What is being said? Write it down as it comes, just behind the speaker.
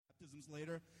baptisms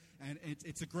later. And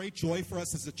it's a great joy for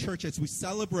us as a church as we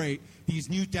celebrate these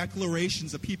new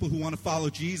declarations of people who want to follow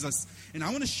Jesus. And I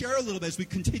want to share a little bit as we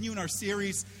continue in our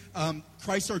series,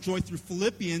 Christ Our Joy, through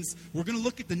Philippians. We're going to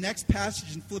look at the next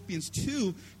passage in Philippians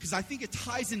 2 because I think it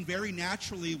ties in very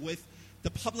naturally with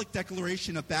the public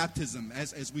declaration of baptism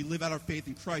as we live out our faith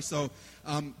in Christ. So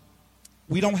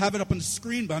we don't have it up on the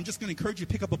screen, but I'm just going to encourage you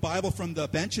to pick up a Bible from the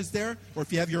benches there, or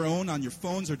if you have your own on your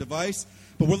phones or device.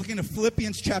 But we're looking at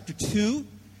Philippians chapter 2.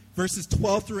 Verses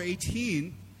 12 through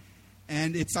 18,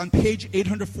 and it's on page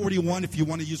 841 if you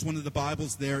want to use one of the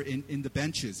Bibles there in the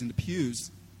benches, in the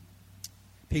pews.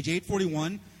 Page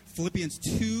 841, Philippians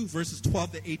 2, verses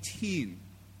 12 to 18.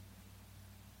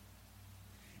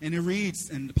 And it reads,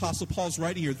 and the Apostle Paul's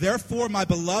writing here, "Therefore, my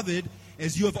beloved,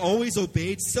 as you have always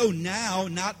obeyed, so now,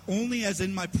 not only as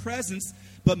in my presence,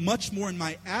 but much more in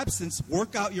my absence,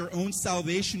 work out your own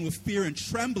salvation with fear and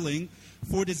trembling,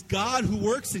 for it is God who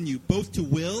works in you, both to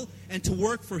will and to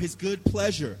work for his good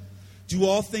pleasure. Do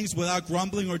all things without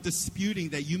grumbling or disputing,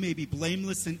 that you may be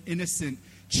blameless and innocent,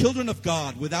 children of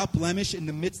God, without blemish in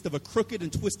the midst of a crooked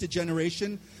and twisted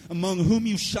generation, among whom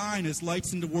you shine as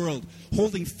lights in the world,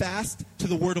 holding fast to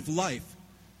the word of life,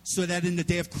 so that in the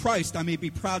day of Christ I may be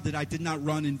proud that I did not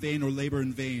run in vain or labor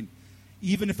in vain.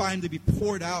 Even if I am to be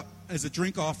poured out as a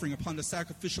drink offering upon the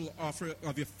sacrificial offering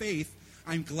of your faith,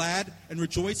 I am glad and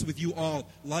rejoice with you all.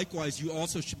 Likewise, you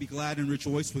also should be glad and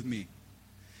rejoice with me."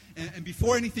 And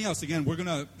before anything else, again, we're going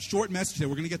to, short message here,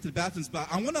 we're going to get to the baptisms, but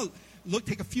I want to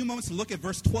take a few moments to look at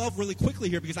verse 12 really quickly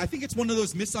here, because I think it's one of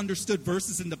those misunderstood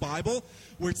verses in the Bible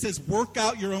where it says, work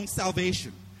out your own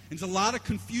salvation. And there's a lot of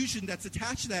confusion that's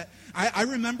attached to that. I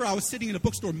remember I was sitting in a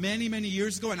bookstore many, many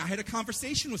years ago, and I had a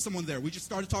conversation with someone there. We just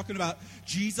started talking about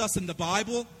Jesus and the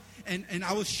Bible. And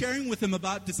I was sharing with him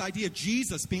about this idea of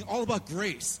Jesus being all about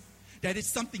grace, that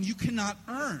it's something you cannot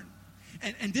earn.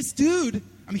 And this dude,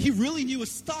 I mean, he really knew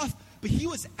his stuff, but he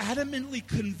was adamantly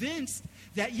convinced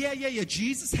that,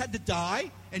 Jesus had to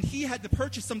die, and he had to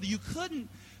purchase something you couldn't,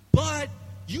 but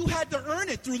you had to earn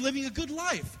it through living a good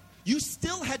life. You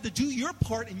still had to do your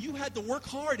part, and you had to work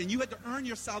hard, and you had to earn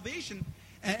your salvation.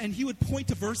 And he would point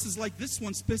to verses like this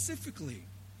one specifically.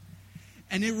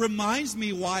 And it reminds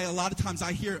me why a lot of times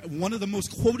I hear one of the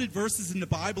most quoted verses in the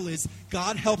Bible is,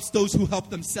 God helps those who help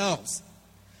themselves.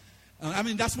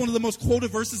 That's one of the most quoted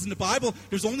verses in the Bible.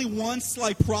 There's only one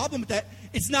slight problem with that.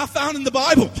 It's not found in the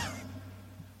Bible.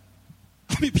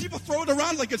 People throw it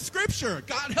around like it's scripture.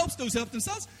 God helps those who help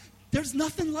themselves. There's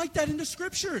nothing like that in the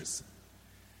scriptures.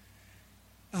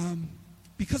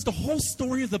 Because the whole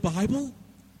story of the Bible,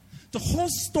 the whole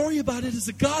story about it is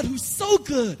a God who's so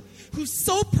good, who's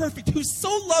so perfect, who's so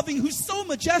loving, who's so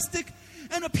majestic,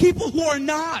 and a people who are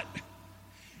not.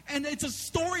 And it's a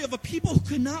story of a people who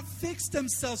cannot fix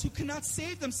themselves, who cannot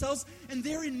save themselves, and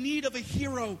they're in need of a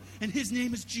hero, and his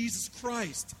name is Jesus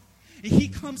Christ. And he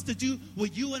comes to do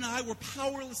what you and I were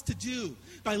powerless to do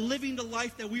by living the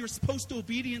life that we were supposed to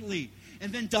obediently,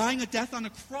 and then dying a death on a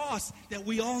cross that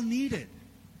we all needed.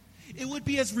 It would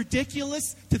be as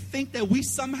ridiculous to think that we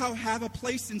somehow have a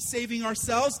place in saving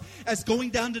ourselves as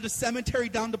going down to the cemetery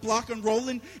down the block on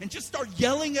Roland and just start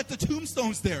yelling at the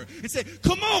tombstones there and say,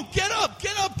 come on, get up,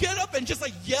 get up, get up, and just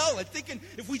like yell. And thinking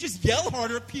if we just yell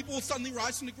harder, people will suddenly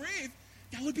rise from the grave.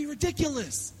 That would be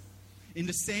ridiculous. In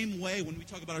the same way, when we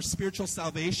talk about our spiritual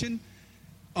salvation,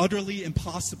 utterly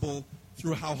impossible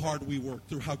through how hard we work,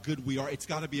 through how good we are. It's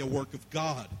got to be a work of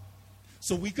God.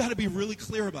 So we've got to be really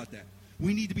clear about that.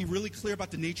 We need to be really clear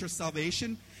about the nature of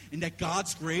salvation and that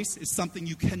God's grace is something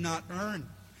you cannot earn.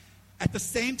 At the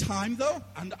same time, though,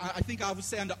 I think I would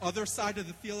say on the other side of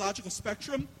the theological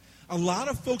spectrum, a lot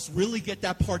of folks really get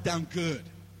that part down good.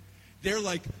 They're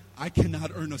like, I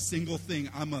cannot earn a single thing.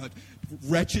 I'm a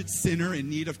wretched sinner in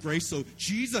need of grace. So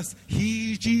Jesus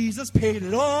paid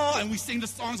it all. And we sing the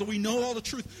songs and we know all the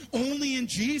truth only in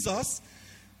Jesus.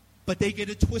 But they get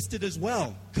it twisted as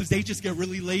well because they just get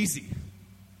really lazy.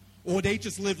 Or they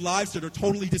just live lives that are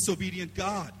totally disobedient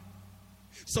God.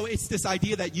 So it's this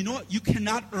idea that, you know what, you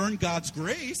cannot earn God's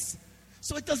grace,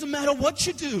 so it doesn't matter what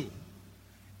you do.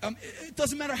 It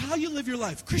doesn't matter how you live your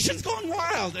life. Christians going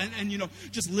wild and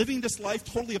just living this life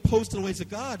totally opposed to the ways of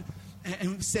God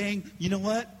and saying, you know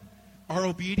what, our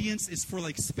obedience is for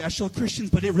like special Christians,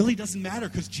 but it really doesn't matter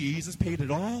because Jesus paid it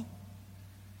all.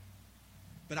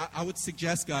 But I would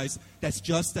suggest, guys, that's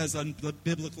just as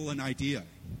unbiblical an idea.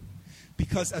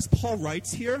 Because as Paul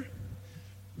writes here,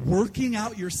 working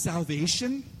out your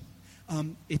salvation,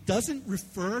 it doesn't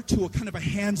refer to a kind of a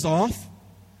hands-off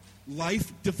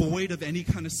life devoid of any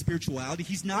kind of spirituality.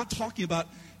 He's not talking about,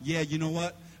 you know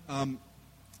what?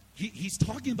 He's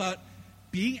talking about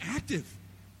being active.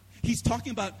 He's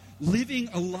talking about living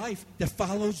a life that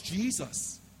follows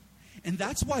Jesus. And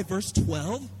that's why verse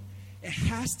 12, it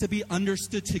has to be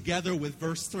understood together with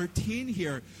verse 13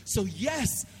 here. So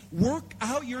yes, work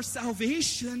out your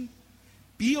salvation.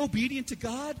 Be obedient to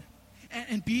God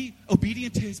and be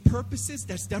obedient to his purposes.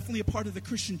 That's definitely a part of the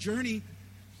Christian journey.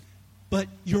 But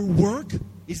your work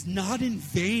is not in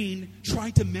vain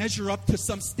trying to measure up to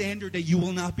some standard that you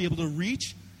will not be able to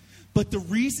reach. But the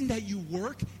reason that you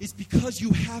work is because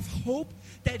you have hope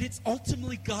that it's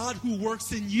ultimately God who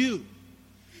works in you.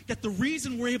 That the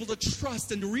reason we're able to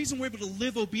trust and the reason we're able to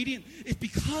live obedient is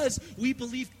because we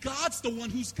believe God's the one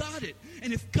who's got it.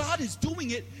 And if God is doing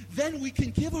it, then we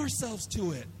can give ourselves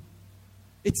to it.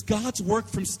 It's God's work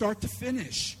from start to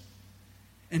finish.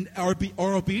 And our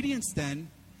obedience then,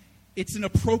 it's an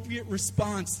appropriate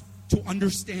response to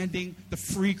understanding the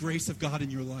free grace of God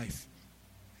in your life.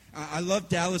 I love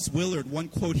Dallas Willard. One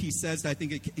quote he says that I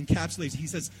think it encapsulates. He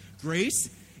says, grace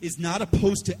is not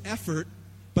opposed to effort,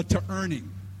 but to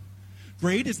earning.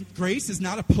 Grace is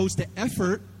not opposed to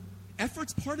effort.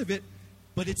 Effort's part of it,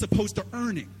 but it's opposed to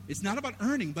earning. It's not about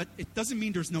earning, but it doesn't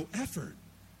mean there's no effort.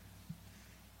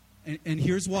 And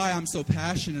here's why I'm so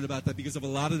passionate about that, because of a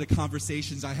lot of the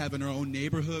conversations I have in our own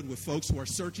neighborhood with folks who are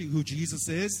searching who Jesus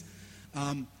is.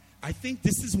 I think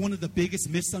this is one of the biggest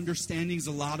misunderstandings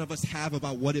a lot of us have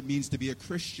about what it means to be a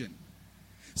Christian.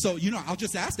 So, I'll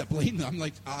just ask that blatantly. I'm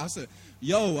like, I'll say,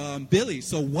 Billy,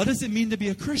 so what does it mean to be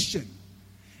a Christian?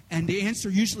 And the answer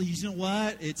usually is,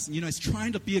 what? It's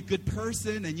trying to be a good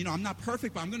person. And, I'm not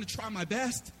perfect, but I'm going to try my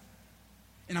best.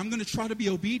 And I'm going to try to be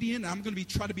obedient. I'm going to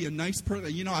try to be a nice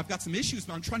person. I've got some issues,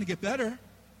 but I'm trying to get better.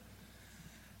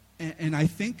 And I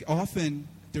think often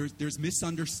there's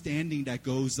misunderstanding that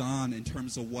goes on in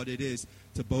terms of what it is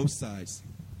to both sides.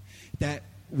 That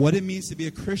what it means to be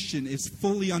a Christian is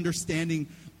fully understanding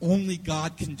only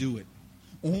God can do it.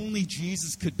 Only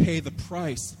Jesus could pay the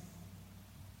price.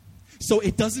 So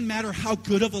it doesn't matter how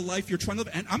good of a life you're trying to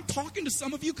live. And I'm talking to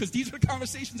some of you because these are the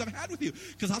conversations I've had with you.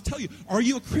 Because I'll tell you, are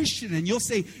you a Christian? And you'll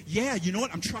say, yeah, you know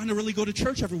what? I'm trying to really go to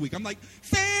church every week. I'm like,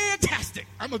 fantastic.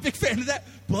 I'm a big fan of that.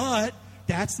 But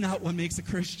that's not what makes a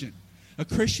Christian. A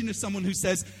Christian is someone who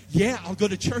says, yeah, I'll go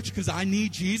to church because I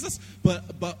need Jesus. But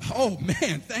oh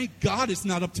man, thank God it's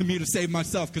not up to me to save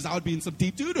myself, because I would be in some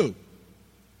deep doo-doo.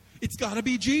 It's got to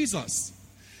be Jesus.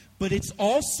 But it's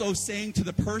also saying to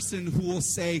the person who will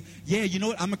say, yeah, you know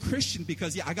what, I'm a Christian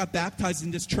because, I got baptized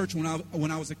in this church when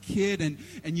I was a kid, and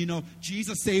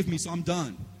Jesus saved me, so I'm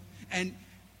done. And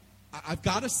I've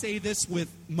got to say this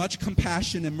with much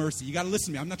compassion and mercy. You got to listen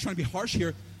to me. I'm not trying to be harsh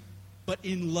here. But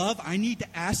in love, I need to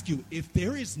ask you, if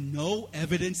there is no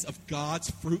evidence of God's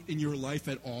fruit in your life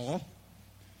at all,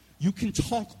 you can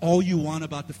talk all you want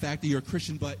about the fact that you're a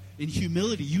Christian, but in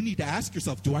humility, you need to ask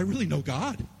yourself, do I really know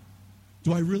God?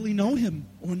 Do I really know him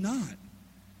or not?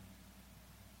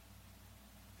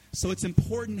 So it's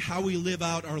important how we live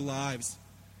out our lives.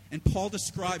 And Paul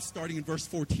describes, starting in verse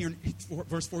 14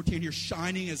 here,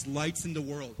 shining as lights in the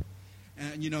world.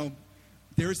 And,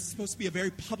 there's supposed to be a very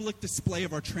public display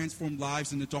of our transformed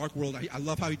lives in the dark world. I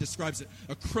love how he describes it.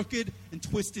 A crooked and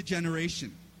twisted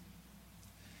generation.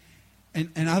 And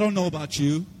I don't know about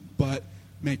you, but,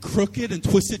 man, crooked and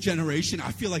twisted generation,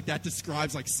 I feel like that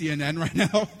describes like CNN right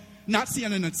now. Not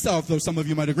CNN itself, though some of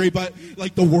you might agree, but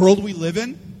like the world we live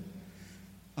in.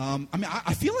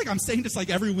 I feel like I'm saying this like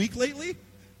every week lately,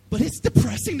 but it's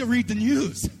depressing to read the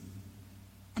news.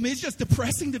 It's just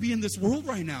depressing to be in this world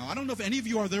right now. I don't know if any of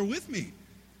you are there with me.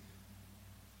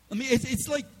 It's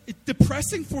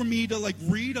depressing for me to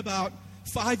read about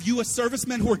 5 U.S.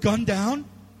 servicemen who were gunned down.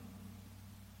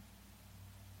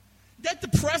 That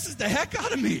depresses the heck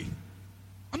out of me.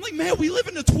 I'm like, man, we live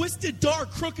in a twisted,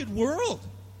 dark, crooked world.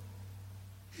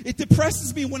 It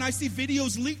depresses me when I see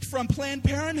videos leaked from Planned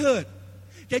Parenthood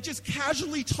that just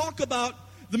casually talk about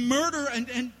the murder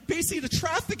and basically the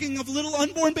trafficking of little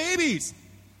unborn babies.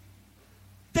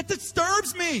 That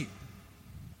disturbs me.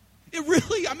 It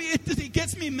really, it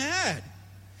gets me mad.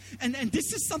 And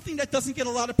this is something that doesn't get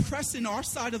a lot of press in our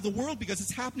side of the world because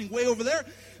it's happening way over there.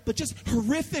 But just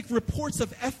horrific reports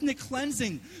of ethnic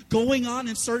cleansing going on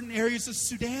in certain areas of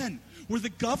Sudan, where the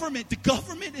government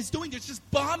is doing this, just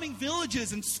bombing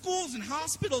villages and schools and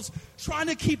hospitals, trying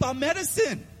to keep out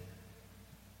medicine.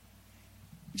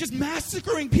 Just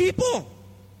massacring people.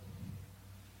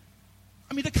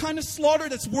 The kind of slaughter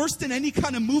that's worse than any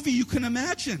kind of movie you can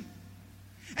imagine.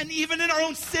 And even in our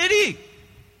own city.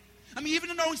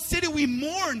 Even in our own city, we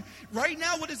mourn. Right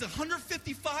now, what is it,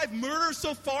 155 murders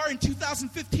so far in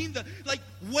 2015?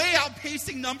 Way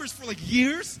outpacing numbers for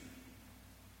years.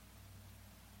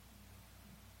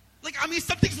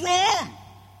 Something's wrong.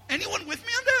 Anyone with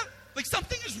me on that? Like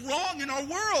something is wrong in our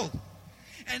world.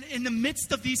 And in the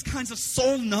midst of these kinds of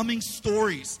soul-numbing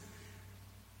stories,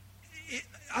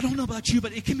 I don't know about you,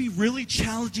 but it can be really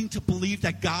challenging to believe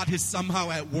that God is somehow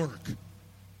at work.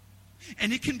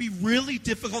 And it can be really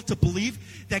difficult to believe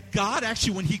that God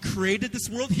actually, when he created this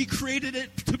world, he created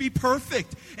it to be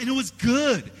perfect. And it was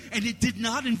good. And it did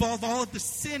not involve all of the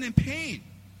sin and pain.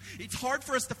 It's hard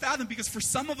for us to fathom because for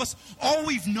some of us, all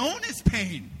we've known is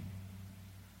pain.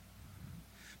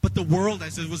 But the world,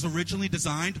 as it was originally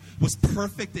designed, was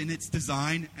perfect in its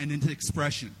design and in its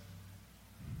expression.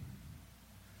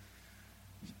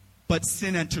 But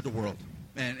sin entered the world.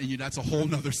 And that's a whole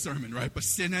nother sermon, right? But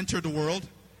sin entered the world.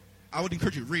 I would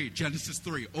encourage you to read Genesis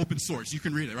 3, open source. You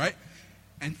can read it, right?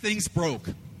 And things broke.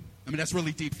 I mean, that's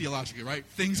really deep theologically, right?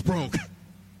 Things broke.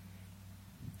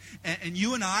 And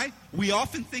you and I, we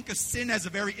often think of sin as a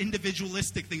very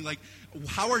individualistic thing. Like,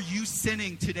 how are you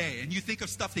sinning today? And you think of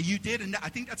stuff that you did, and I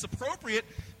think that's appropriate.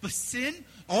 But sin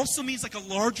also means like a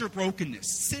larger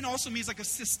brokenness. Sin also means like a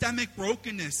systemic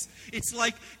brokenness. It's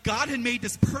like God had made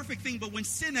this perfect thing, but when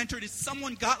sin entered, it's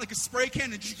someone got like a spray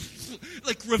can and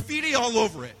like graffiti all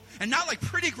over it. And not like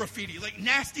pretty graffiti, like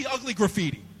nasty, ugly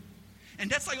graffiti. And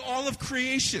that's like all of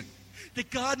creation. That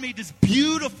God made this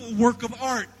beautiful work of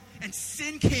art, and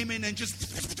sin came in and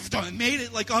just made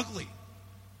it like ugly.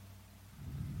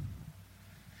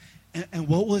 And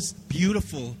what was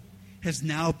beautiful has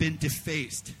now been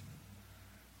defaced.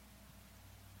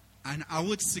 And I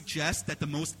would suggest that the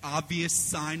most obvious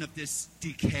sign of this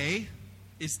decay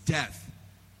is death.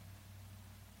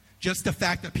 Just the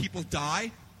fact that people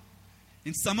die.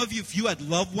 And some of you, if you had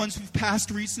loved ones who've passed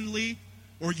recently,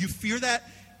 or you fear that,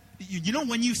 you know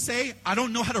when you say, I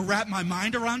don't know how to wrap my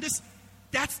mind around this,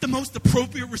 that's the most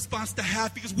appropriate response to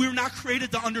have because we're not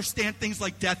created to understand things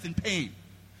like death and pain.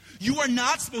 You are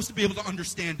not supposed to be able to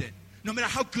understand it. No matter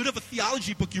how good of a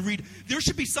theology book you read, there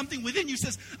should be something within you that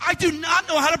says, I do not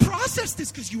know how to process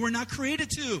this because you were not created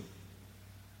to.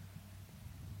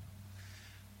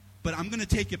 But I'm going to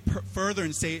take it further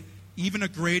and say, even a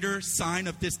greater sign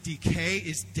of this decay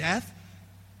is death,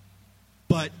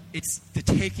 but it's the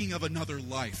taking of another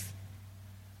life.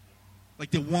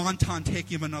 Like the wanton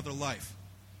taking of another life.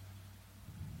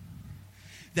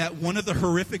 That one of the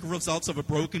horrific results of a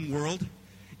broken world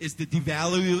is the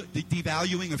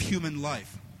devaluing of human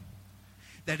life.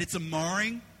 That it's a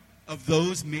marring of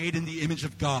those made in the image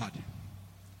of God.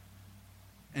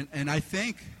 And I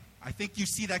think you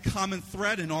see that common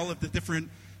thread in all of the different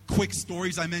quick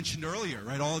stories I mentioned earlier,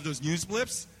 right? All of those news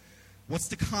blips. What's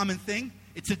the common thing?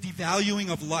 It's a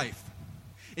devaluing of life.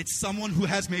 It's someone who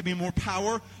has maybe more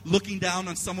power looking down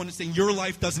on someone and saying, your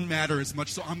life doesn't matter as much,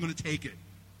 so I'm going to take it.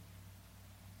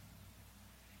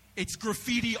 It's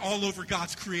graffiti all over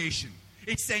God's creation.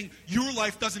 It's saying, your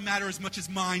life doesn't matter as much as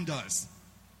mine does.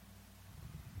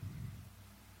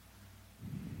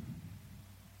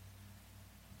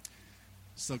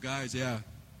 So guys, yeah,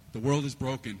 the world is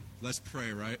broken. Let's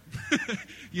pray, right?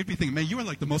 You'd be thinking, man, you are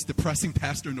like the most depressing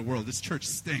pastor in the world. This church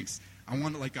stinks. I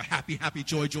want like a happy,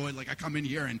 joy. Like I come in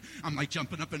here and I'm like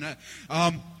jumping up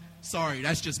and sorry,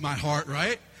 that's just my heart,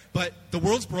 right? But the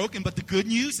world's broken, but the good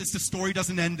news is the story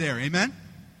doesn't end there. Amen?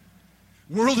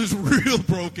 World is real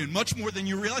broken, much more than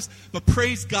you realize. But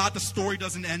praise God, the story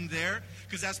doesn't end there.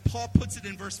 Because as Paul puts it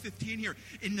in verse 15 here,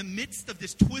 in the midst of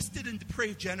this twisted and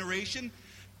depraved generation,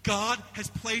 God has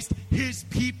placed his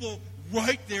people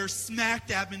right there, smack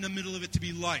dab in the middle of it to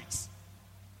be lights.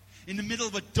 In the middle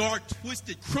of a dark,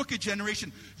 twisted, crooked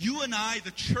generation, you and I,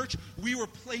 the church, we were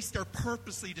placed there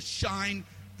purposely to shine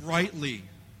brightly.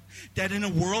 That in a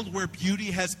world where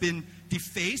beauty has been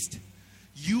defaced,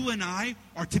 you and I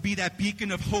are to be that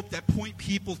beacon of hope that point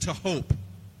people to hope.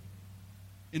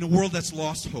 In a world that's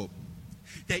lost hope.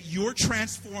 That your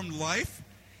transformed life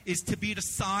is to be the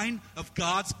sign of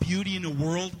God's beauty in a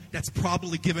world that's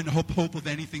probably given hope of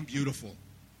anything beautiful.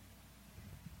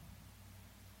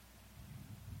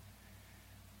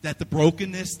 That the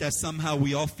brokenness that somehow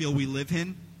we all feel we live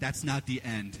in, that's not the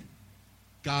end.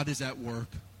 God is at work,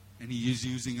 and he is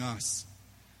using us.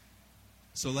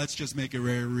 So let's just make it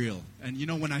very real. And you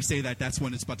know when I say that, that's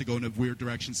when it's about to go in a weird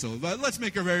direction. So let's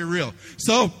make it very real.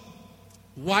 So,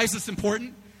 why is this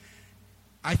important?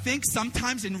 I think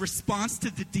sometimes in response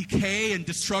to the decay and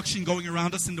destruction going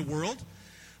around us in the world,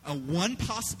 one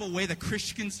possible way that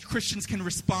Christians can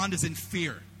respond is in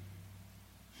fear.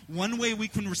 One way we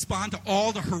can respond to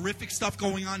all the horrific stuff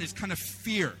going on is kind of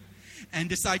fear. And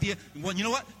this idea, well, you know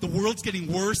what? The world's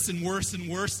getting worse and worse and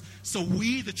worse. So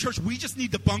we, the church, we just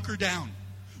need to bunker down.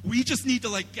 We just need to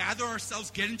like gather ourselves,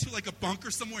 get into like a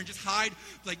bunker somewhere and just hide,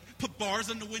 like put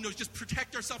bars on the windows, just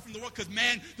protect ourselves from the world. Because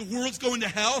man, the world's going to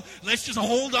hell. Let's just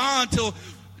hold on till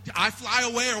I fly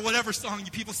away, or whatever song you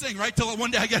people sing, right? Till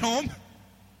one day I get home.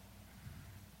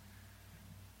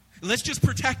 Let's just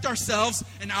protect ourselves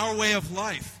and our way of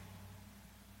life.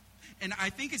 And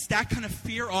I think it's that kind of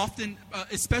fear often,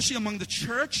 especially among the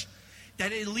church,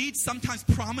 that it leads sometimes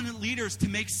prominent leaders to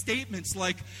make statements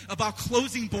like about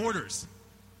closing borders.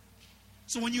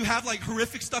 So when you have like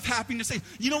horrific stuff happening, to say,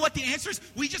 you know what, the answer is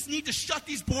we just need to shut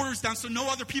these borders down so no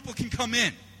other people can come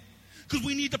in. Because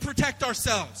we need to protect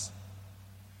ourselves.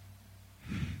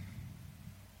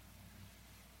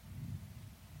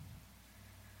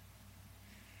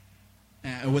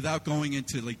 And without going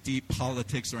into like deep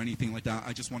politics or anything like that,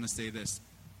 I just want to say this.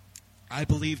 I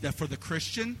believe that for the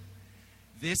Christian,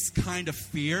 this kind of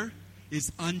fear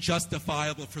is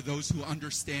unjustifiable for those who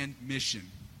understand mission.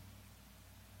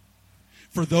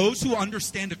 For those who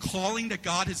understand the calling that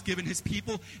God has given his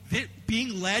people,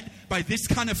 being led by this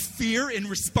kind of fear in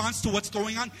response to what's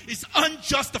going on is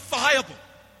unjustifiable.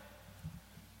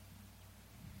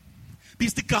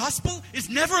 Because the gospel is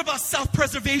never about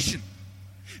self-preservation.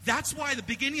 That's why the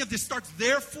beginning of this starts,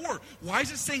 therefore. Why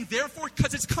is it saying therefore?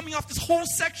 Because it's coming off this whole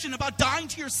section about dying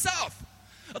to yourself.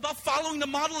 About following the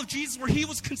model of Jesus where he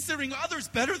was considering others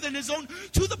better than his own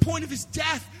to the point of his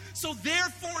death. So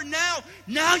therefore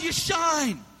now you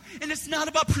shine. And it's not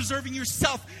about preserving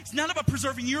yourself. It's not about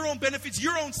preserving your own benefits,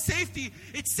 your own safety.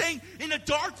 It's saying in a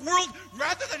dark world,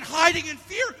 rather than hiding in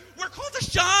fear, we're called to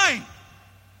shine.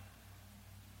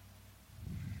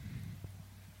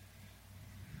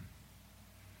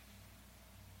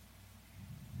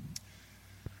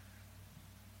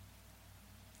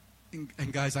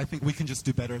 And guys, I think we can just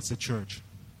do better as a church.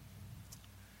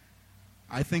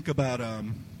 I think about,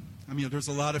 there's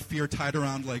a lot of fear tied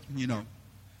around, like,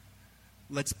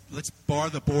 let's bar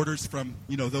the borders from,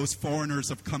 those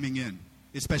foreigners of coming in,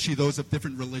 especially those of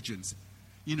different religions,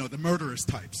 the murderous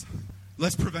types.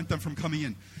 Let's prevent them from coming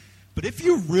in. But if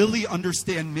you really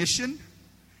understand mission,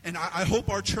 and I hope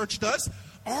our church does,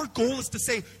 our goal is to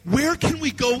say, where can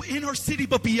we go in our city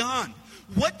but beyond?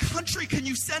 What country can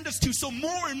you send us to so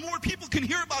more and more people can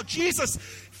hear about Jesus?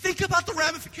 Think about the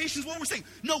ramifications of what we're saying.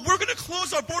 No, we're going to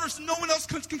close our borders so no one else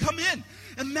can come in.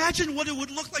 Imagine what it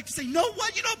would look like to say, no,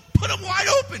 what? Put them wide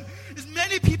open. As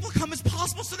many people come as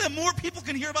possible so that more people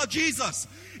can hear about Jesus.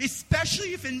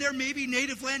 Especially if in their maybe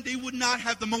native land they would not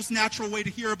have the most natural way to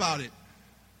hear about it.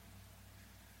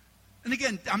 And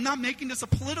again, I'm not making this a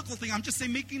political thing. I'm just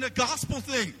saying making it a gospel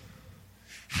thing.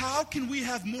 How can we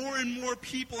have more and more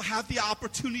people have the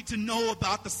opportunity to know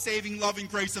about the saving, loving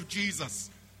grace of Jesus?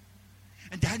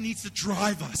 And that needs to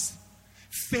drive us.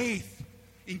 Faith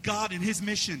in God and his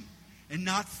mission, and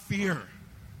not fear.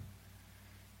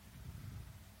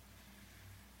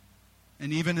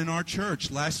 And even in our church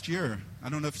last year, I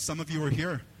don't know if some of you were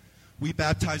here, we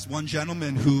baptized one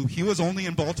gentleman he was only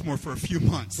in Baltimore for a few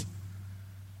months.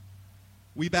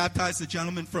 We baptized a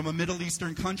gentleman from a Middle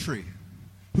Eastern country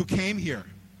who came here.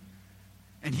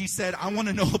 And he said, I want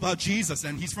to know about Jesus.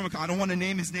 And he's I don't want to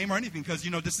name his name or anything because,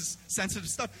 this is sensitive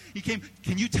stuff. He came,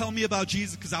 can you tell me about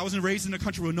Jesus? Because I wasn't raised in a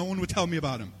country where no one would tell me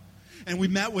about him. And we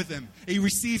met with him. And he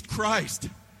received Christ.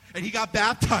 And he got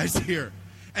baptized here.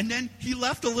 And then he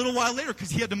left a little while later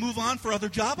because he had to move on for other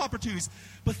job opportunities.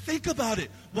 But think about it.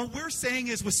 What we're saying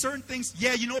is with certain things,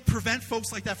 prevent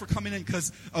folks like that from coming in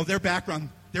because of their background.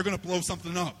 They're going to blow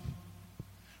something up.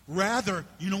 Rather,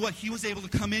 you know what? He was able to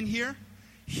come in here,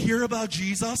 hear about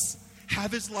Jesus,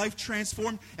 have his life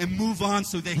transformed, and move on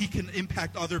so that he can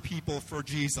impact other people for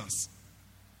Jesus.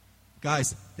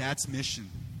 Guys, that's mission.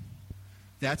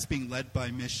 That's being led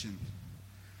by mission.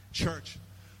 Church,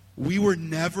 we were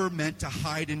never meant to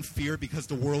hide in fear because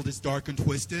the world is dark and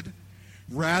twisted.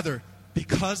 Rather,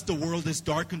 because the world is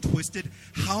dark and twisted,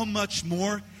 how much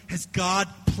more has God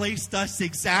placed us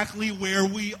exactly where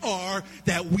we are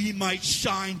that we might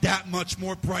shine that much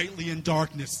more brightly in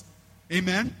darkness?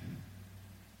 Amen?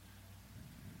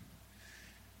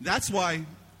 That's why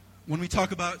when we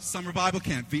talk about summer Bible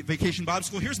camp, vacation Bible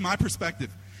school, here's my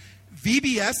perspective.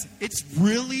 VBS, it's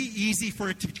really easy for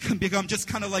it to become just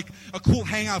kind of like a cool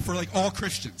hangout for like all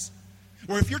Christians.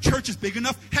 Or if your church is big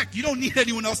enough, heck, you don't need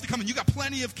anyone else to come in. You got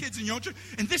plenty of kids in your own church,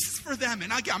 and this is for them.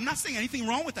 And I'm not saying anything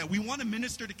wrong with that. We want to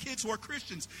minister to kids who are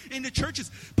Christians in the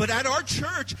churches. But at our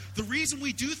church, the reason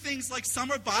we do things like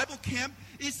summer Bible camp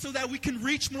is so that we can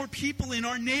reach more people in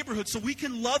our neighborhood, so we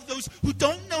can love those who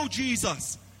don't know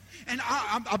Jesus. And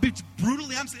I'll be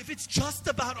brutally honest. If it's just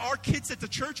about our kids at the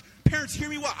church, parents, hear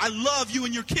me well. I love you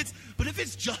and your kids. But if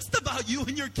it's just about you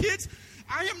and your kids,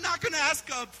 I am not going to ask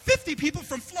 50 people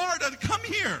from Florida to come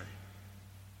here.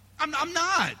 I'm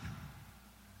not.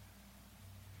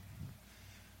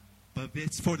 But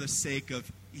it's for the sake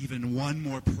of even one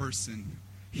more person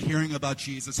hearing about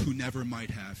Jesus who never might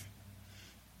have.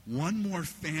 One more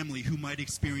family who might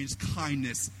experience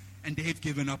kindness and they've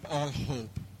given up all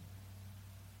hope.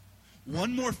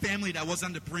 One more family that was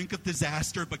on the brink of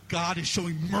disaster, but God is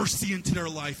showing mercy into their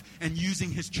life and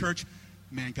using his church.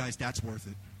 Man, guys, that's worth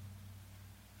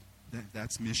it.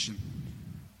 That's mission.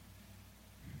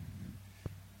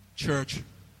 Church,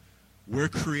 we're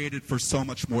created for so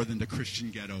much more than the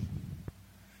Christian ghetto.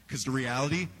 Because the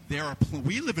reality,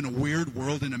 we live in a weird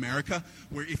world in America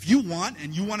where if you want,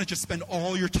 and you want to just spend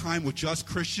all your time with just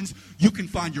Christians, you can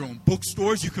find your own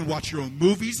bookstores, you can watch your own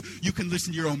movies, you can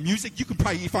listen to your own music, you can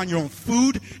probably find your own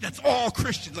food. That's all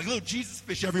Christians, like little Jesus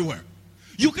fish everywhere.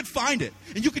 You could find it,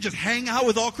 and you could just hang out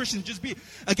with all Christians, just be,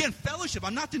 again, fellowship.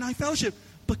 I'm not denying fellowship,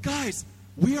 but guys,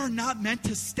 we are not meant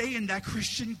to stay in that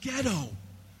Christian ghetto.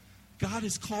 God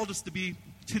has called us to be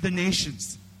to the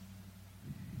nations.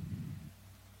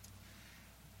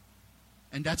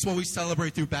 And that's what we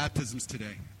celebrate through baptisms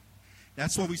today.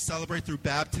 That's what we celebrate through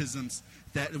baptisms,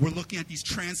 that we're looking at these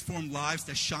transformed lives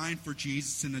that shine for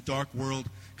Jesus in a dark world.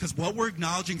 Because what we're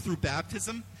acknowledging through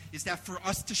baptism is that for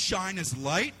us to shine as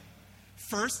light,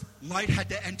 first, light had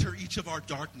to enter each of our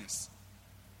darkness.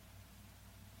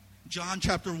 John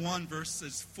chapter 1,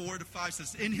 verses 4 to 5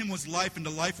 says, "In him was life, and the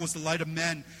life was the light of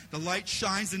men. The light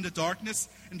shines in the darkness,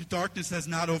 and the darkness has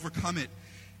not overcome it."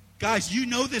 Guys, you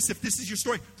know this if this is your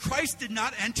story. Christ did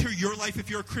not enter your life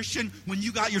if you're a Christian when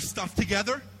you got your stuff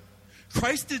together.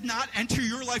 Christ did not enter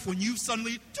your life when you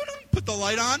suddenly put the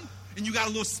light on and you got a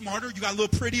little smarter, you got a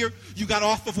little prettier, you got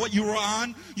off of what you were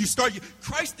on.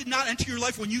 Christ did not enter your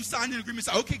life when you signed an agreement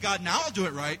and said, "Okay, God, now I'll do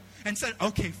it right." And said,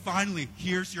 "Okay, finally,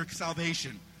 here's your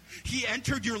salvation." He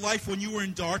entered your life when you were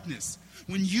in darkness.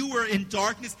 When you were in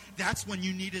darkness, that's when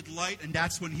you needed light, and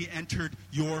that's when he entered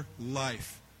your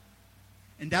life.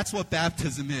 And that's what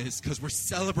baptism is, because we're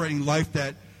celebrating light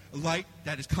that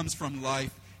comes from life,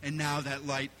 and now that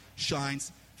light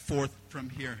shines forth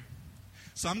from here.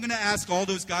 So I'm going to ask all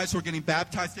those guys who are getting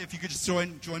baptized today, if you could just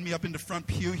join me up in the front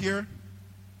pew here.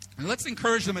 And let's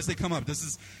encourage them as they come up. This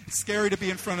is scary to be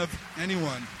in front of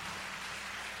anyone.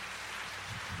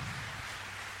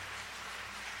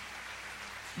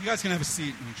 You guys can have a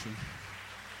seat, actually.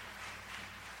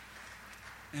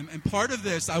 And part of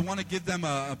this, I want to give them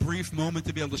a brief moment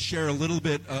to be able to share a little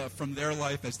bit from their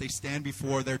life as they stand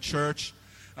before their church.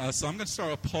 So I'm going to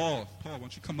start with Paul. Paul, why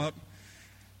don't you come up?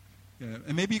 Yeah,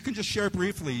 and maybe you can just share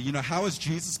briefly, how has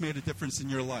Jesus made a difference in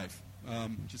your life?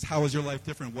 Just how is your life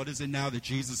different? What is it now that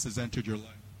Jesus has entered your life?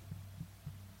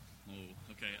 Oh,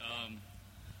 okay. I'm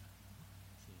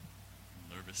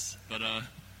nervous. But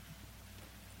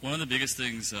one of the biggest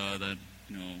things that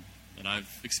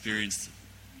I've experienced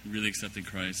really accepting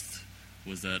Christ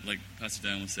was that, like Pastor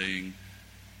Dan was saying,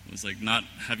 was like not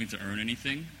having to earn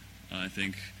anything. I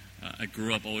think I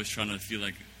grew up always trying to feel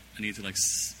like I need to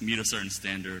meet a certain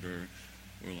standard or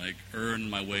earn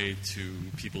my way to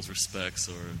people's respects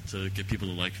or to get people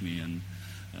to like me, and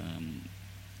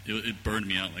it burned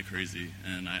me out like crazy,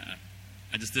 and I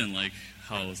just didn't like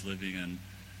how I was living. And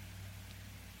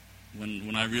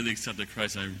when I really accepted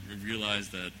Christ, I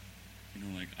realized that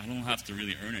I don't have to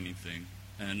really earn anything.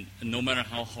 And no matter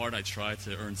how hard I try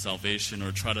to earn salvation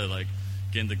or try to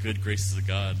get in the good graces of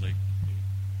God,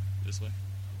 this way,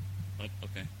 up,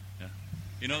 okay,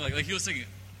 yeah, like he was saying,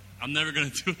 I'm never gonna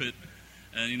do it,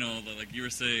 and like you were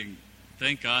saying,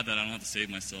 thank God that I don't have to save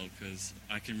myself, because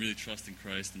I can really trust in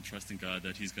Christ and trust in God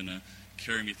that He's gonna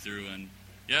carry me through. And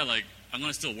yeah, I'm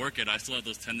gonna still work it. I still have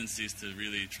those tendencies to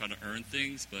really try to earn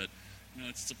things, but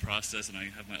it's just a process, and I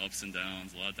have my ups and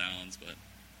downs, a lot of downs, but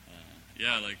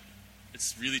yeah,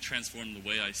 it's really transformed the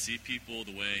way I see people,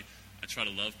 the way I try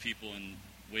to love people, and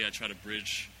the way I try to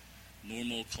bridge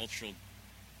normal cultural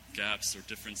gaps or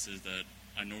differences that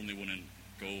I normally wouldn't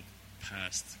go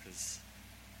past. Because,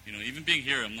 even being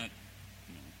here, I'm not,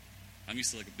 I'm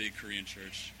used to a big Korean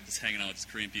church, just hanging out with just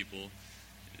Korean people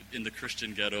in the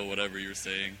Christian ghetto, whatever you were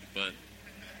saying. But,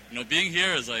 being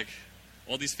here is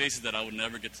all these faces that I would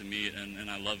never get to meet,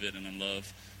 and I love it, and I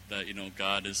love that,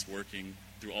 God is working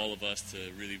through all of us to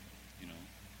really,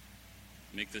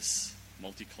 make this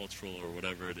multicultural or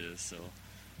whatever it is. So,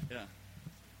 yeah.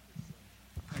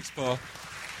 Thanks, Paul.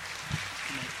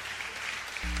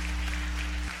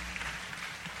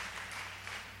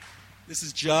 This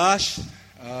is Josh.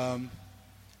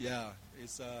 Yeah,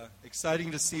 It's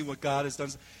exciting to see what God has done.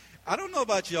 I don't know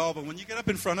about y'all, but when you get up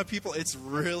in front of people, it's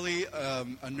really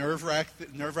a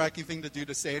nerve-wracking thing to do,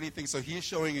 to say anything. So he's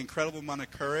showing an incredible amount of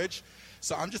courage.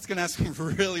 So I'm just going to ask him a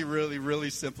really, really,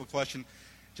 really simple question.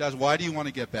 Josh, why do you want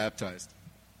to get baptized?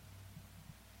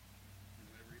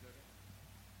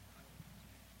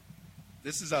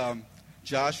 This is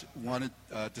Josh wanted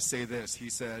to say this. He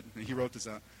said, and he wrote this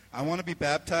out, I want to be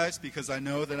baptized because I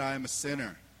know that I am a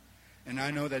sinner. And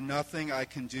I know that nothing I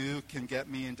can do can get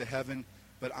me into heaven,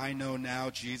 but I know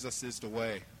now Jesus is the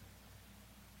way.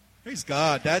 Praise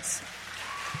God. That's...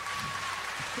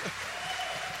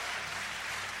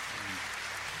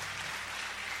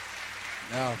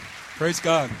 Now, praise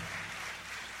God.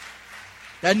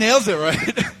 That nails it,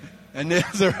 right? That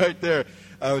nails it right there.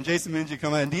 Jason Minji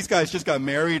come out, and these guys just got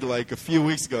married like a few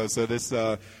weeks ago, so this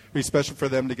be special for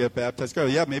them to get baptized. Go,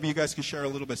 yeah, maybe you guys can share a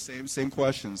little bit. Same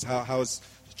questions. How has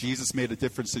Jesus made a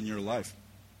difference in your life?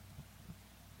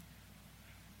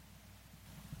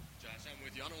 Josh, I'm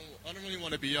with you. I don't really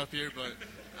want to be up here, but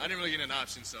I didn't really get an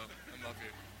option, so I'm up here.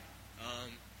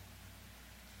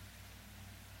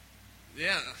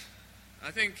 Yeah,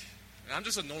 I think I'm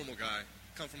just a normal guy.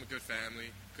 Come from a good family,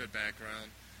 good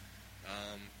background.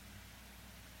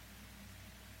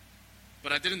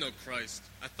 But I didn't know Christ.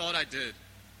 I thought I did.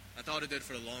 I thought I did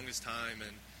for the longest time.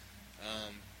 And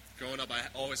growing up, I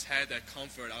always had that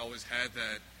comfort. I always had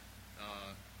that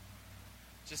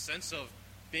just sense of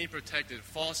being protected,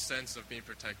 false sense of being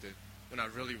protected, when I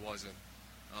really wasn't.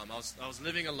 I was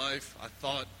living a life I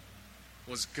thought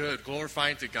was good,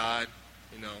 glorifying to God,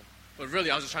 But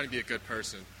really, I was just trying to be a good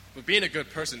person. But being a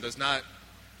good person does not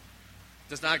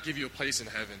give you a place in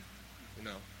heaven,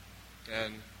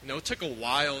 And, it took a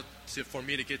while for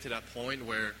me to get to that point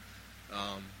where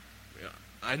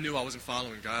I knew I wasn't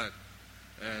following God.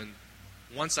 And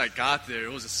once I got there,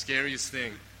 it was the scariest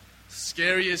thing.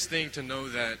 Scariest thing to know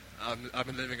that I've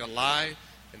been living a lie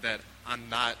and that I'm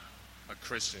not a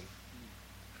Christian.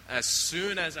 As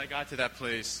soon as I got to that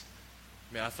place,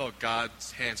 I felt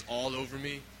God's hands all over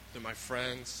me, through my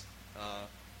friends,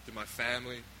 through my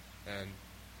family, and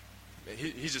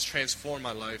He just transformed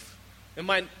my life.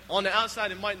 On the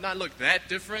outside, it might not look that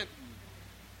different,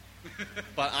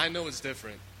 but I know it's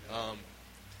different.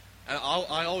 And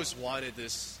I always wanted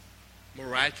this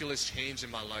miraculous change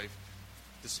in my life.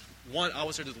 I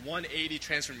was this 180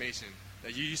 transformation.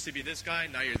 That you used to be this guy,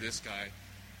 now you're this guy.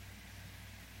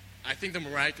 I think the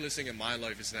miraculous thing in my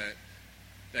life is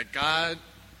that God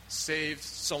saved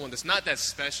someone that's not that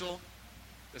special,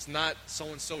 that's not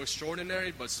someone so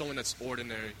extraordinary, but someone that's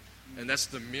ordinary. And that's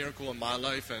the miracle in my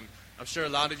life. And I'm sure a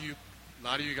lot of you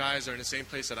guys are in the same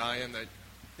place that I am, that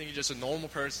think you're just a normal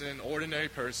person, ordinary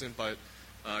person, but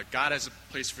God has a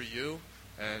place for you,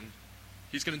 and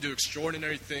He's going to do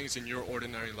extraordinary things in your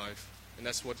ordinary life. And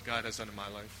that's what God has done in my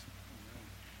life.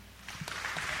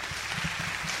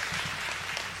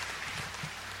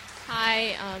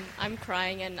 Hi, I'm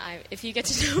crying, and if you get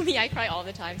to know me, I cry all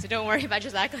the time, so don't worry if I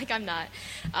just act like I'm not.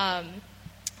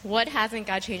 What hasn't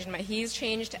God changed in my life? He's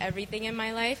changed everything in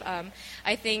my life.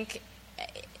 I think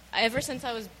ever since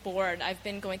I was born, I've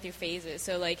been going through phases.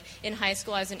 So, in high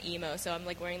school, I was an emo, so I'm,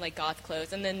 wearing, goth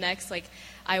clothes. And then next,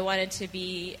 I wanted to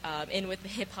be in with the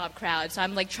hip-hop crowd. So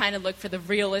I'm, trying to look for the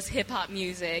realest hip-hop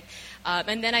music.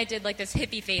 And then I did, this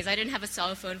hippie phase. I didn't have a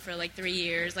cell phone for, 3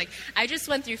 years. I just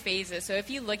went through phases. So if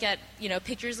you look at,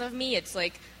 pictures of me, it's,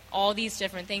 all these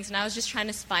different things. And I was just trying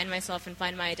to find myself and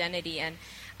find my identity. And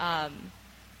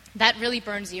that really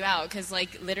burns you out because,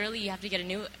 literally you have to get a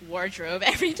new wardrobe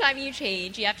every time you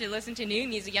change. You have to listen to new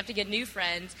music. You have to get new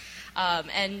friends.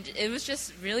 And it was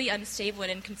just really unstable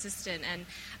and inconsistent.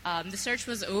 And the search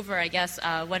was over, I guess,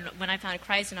 when I found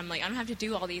Christ. And I'm I don't have to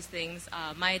do all these things.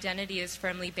 My identity is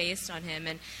firmly based on Him.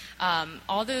 And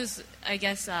all those, I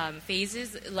guess,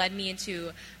 phases led me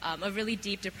into a really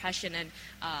deep depression. And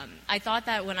I thought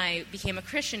that when I became a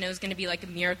Christian, it was going to be a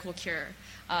miracle cure.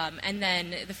 And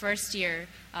then the first year,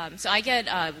 so I get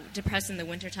depressed in the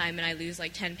wintertime, and I lose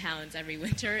 10 pounds every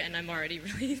winter, and I'm already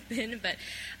really thin. But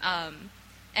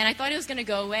and I thought it was going to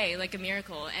go away like a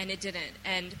miracle, and it didn't.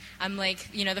 And I'm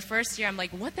the first year, I'm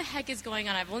what the heck is going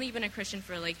on? I've only been a Christian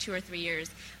for 2 or 3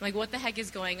 years. I'm what the heck is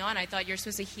going on? I thought you're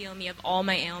supposed to heal me of all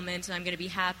my ailments, and I'm going to be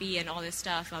happy and all this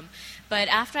stuff. But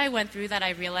after I went through that,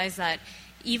 I realized that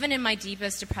even in my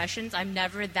deepest depressions, I'm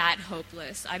never that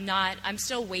hopeless. I'm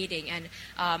still waiting. And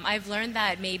I've learned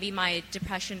that maybe my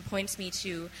depression points me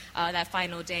to that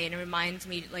final day. And it reminds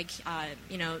me, like,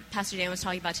 Pastor Dan was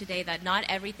talking about today, that not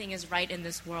everything is right in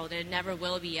this world, and it never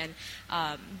will be. And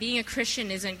being a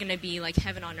Christian isn't going to be like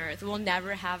heaven on earth. We'll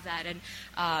never have that.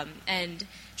 And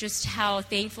just how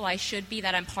thankful I should be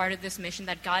that I'm part of this mission,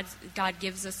 that God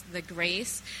gives us the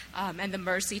grace and the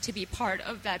mercy to be part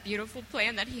of that beautiful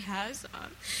plan that He has,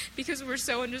 because we're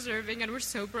so undeserving and we're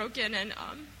so broken, and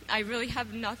I really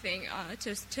have nothing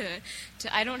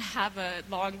I don't have a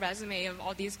long resume of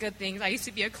all these good things. I used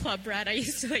to be a club rat. I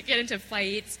used to get into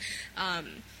fights.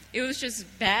 It was just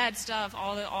bad stuff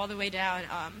all the way down.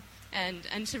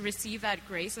 And to receive that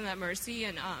grace and that mercy,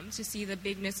 and to see the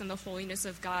bigness and the holiness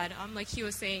of God, like he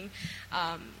was saying,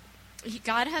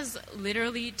 God has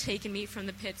literally taken me from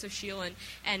the pits of Sheol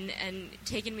and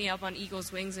taken me up on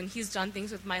eagle's wings, and He's done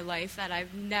things with my life that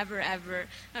I've never ever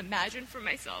imagined for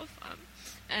myself.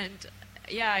 I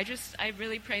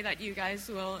really pray that you guys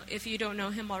will, if you don't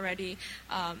know Him already,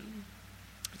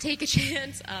 take a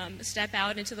chance, step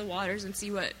out into the waters and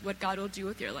see what God will do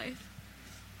with your life.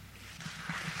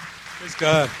 Praise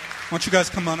God. Why don't you guys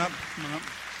come on up?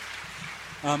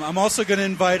 I'm also going to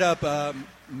invite up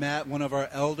Matt, one of our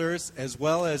elders, as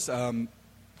well as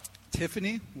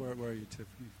Tiffany. Where are you,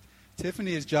 Tiffany?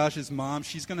 Tiffany is Josh's mom.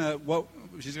 She's going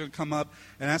to come up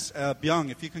and ask Byung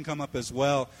if you can come up as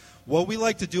well. What we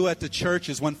like to do at the church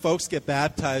is when folks get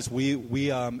baptized,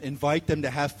 we invite them to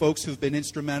have folks who've been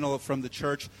instrumental from the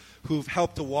church who've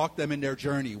helped to walk them in their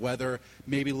journey, whether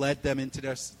maybe led them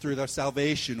through their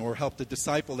salvation or helped to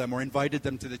disciple them or invited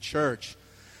them to the church.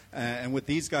 And with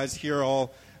these guys here,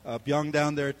 Byung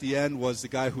down there at the end was the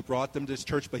guy who brought them to this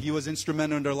church, but he was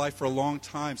instrumental in their life for a long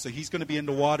time. So he's going to be in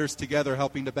the waters together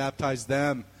helping to baptize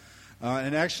them.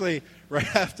 And actually,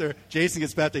 right after Jason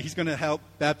gets baptized, he's going to help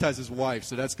baptize his wife.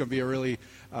 So that's going to be a really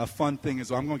fun thing as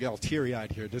well. I'm going to get all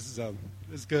teary-eyed here. This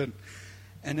is good.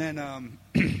 And then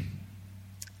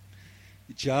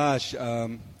Josh,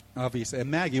 obviously,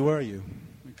 and Maggie, where are you?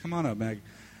 Come on up, Maggie.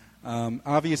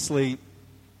 Obviously,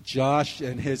 Josh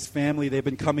and his family, they've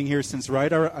been coming here since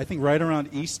right around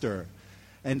Easter.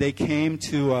 And they came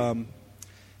to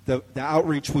the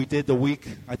outreach we did the week,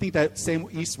 I think that same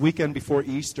weekend before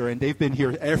Easter, and they've been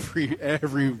here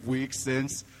every week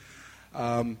since.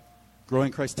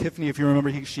 Growing Christ. Tiffany, if you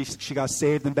remember, she got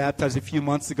saved and baptized a few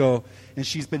months ago, and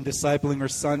she's been discipling her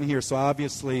son here. So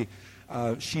obviously,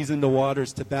 she's in the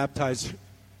waters to baptize.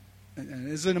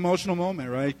 And it's an emotional moment,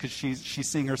 right? Because she's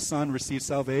seeing her son receive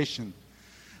salvation.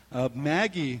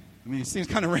 Maggie, I mean, it seems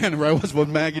kind of random, right? What's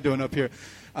Maggie doing up here?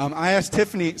 I asked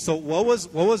Tiffany, so what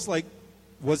was like,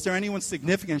 was there anyone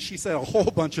significant? She said a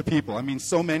whole bunch of people. I mean,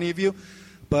 so many of you.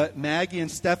 But Maggie and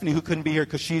Stephanie, who couldn't be here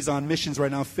because she's on missions right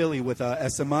now in Philly with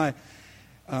SMI,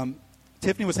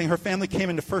 Tiffany was saying her family came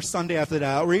in the first Sunday after the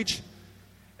outreach.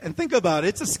 And think about it.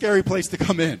 It's a scary place to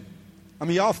come in. I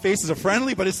mean, y'all faces are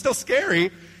friendly, but it's still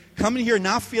scary. Coming here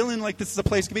not feeling like this is a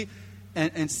place to be.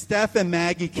 And Steph and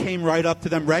Maggie came right up to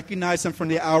them, recognized them from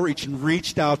the outreach, and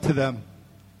reached out to them.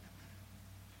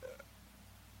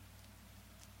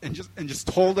 And just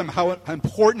told them how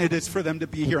important it is for them to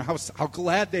be here, how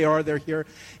glad they are they're here.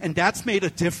 And that's made a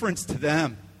difference to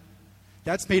them.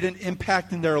 That's made an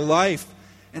impact in their life.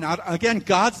 And again,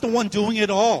 God's the one doing it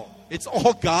all. It's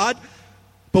all God,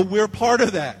 but we're part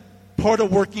of that. Part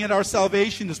of working at our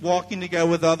salvation is walking together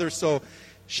with others. So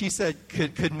she said,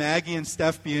 could Maggie and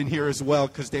Steph be in here as well?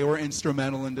 Because they were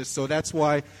instrumental in this. So that's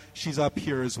why she's up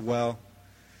here as well.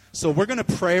 So we're going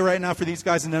to pray right now for these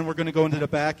guys, and then we're going to go into the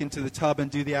back, into the tub,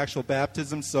 and do the actual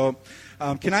baptism. So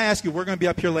can I ask you, we're going to be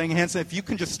up here laying hands. If you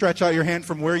can just stretch out your hand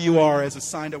from where you are as a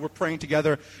sign that we're praying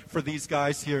together for these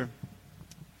guys here.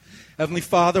 Heavenly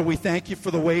Father, we thank you for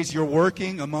the ways you're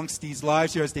working amongst these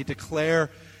lives here as they declare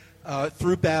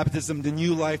through baptism the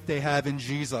new life they have in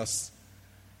Jesus.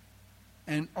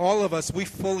 And all of us, we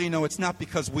fully know it's not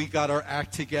because we got our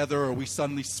act together or we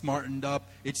suddenly smartened up.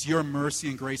 It's your mercy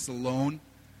and grace alone.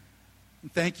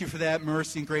 And thank you for that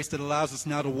mercy and grace that allows us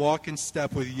now to walk in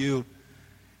step with you.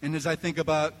 And as I think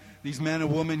about these men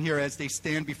and women here as they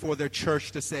stand before their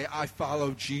church to say, I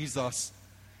follow Jesus,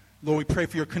 Lord, we pray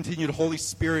for your continued Holy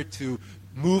Spirit to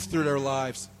move through their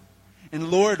lives.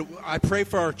 And Lord, I pray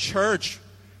for our church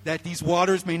that these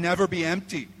waters may never be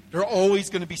empty. They're always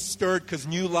going to be stirred because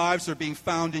new lives are being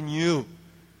found in you.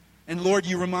 And Lord,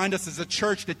 you remind us as a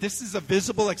church that this is a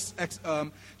visible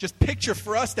just picture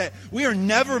for us that we are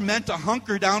never meant to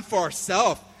hunker down for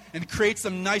ourselves and create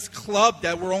some nice club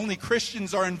that where only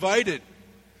Christians are invited.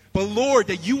 But Lord,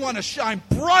 that you want to shine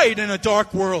bright in a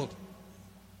dark world.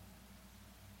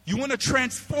 You want to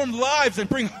transform lives and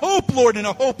bring hope, Lord, in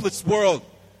a hopeless world.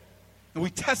 And we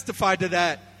testify to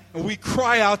that. And we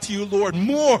cry out to you, Lord,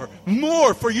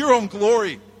 more for your own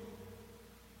glory.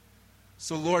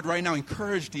 So, Lord, right now,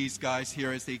 encourage these guys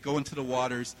here as they go into the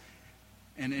waters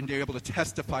and they're able to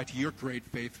testify to your great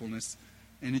faithfulness.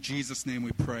 And in Jesus' name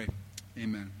we pray.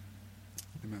 Amen.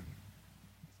 Amen.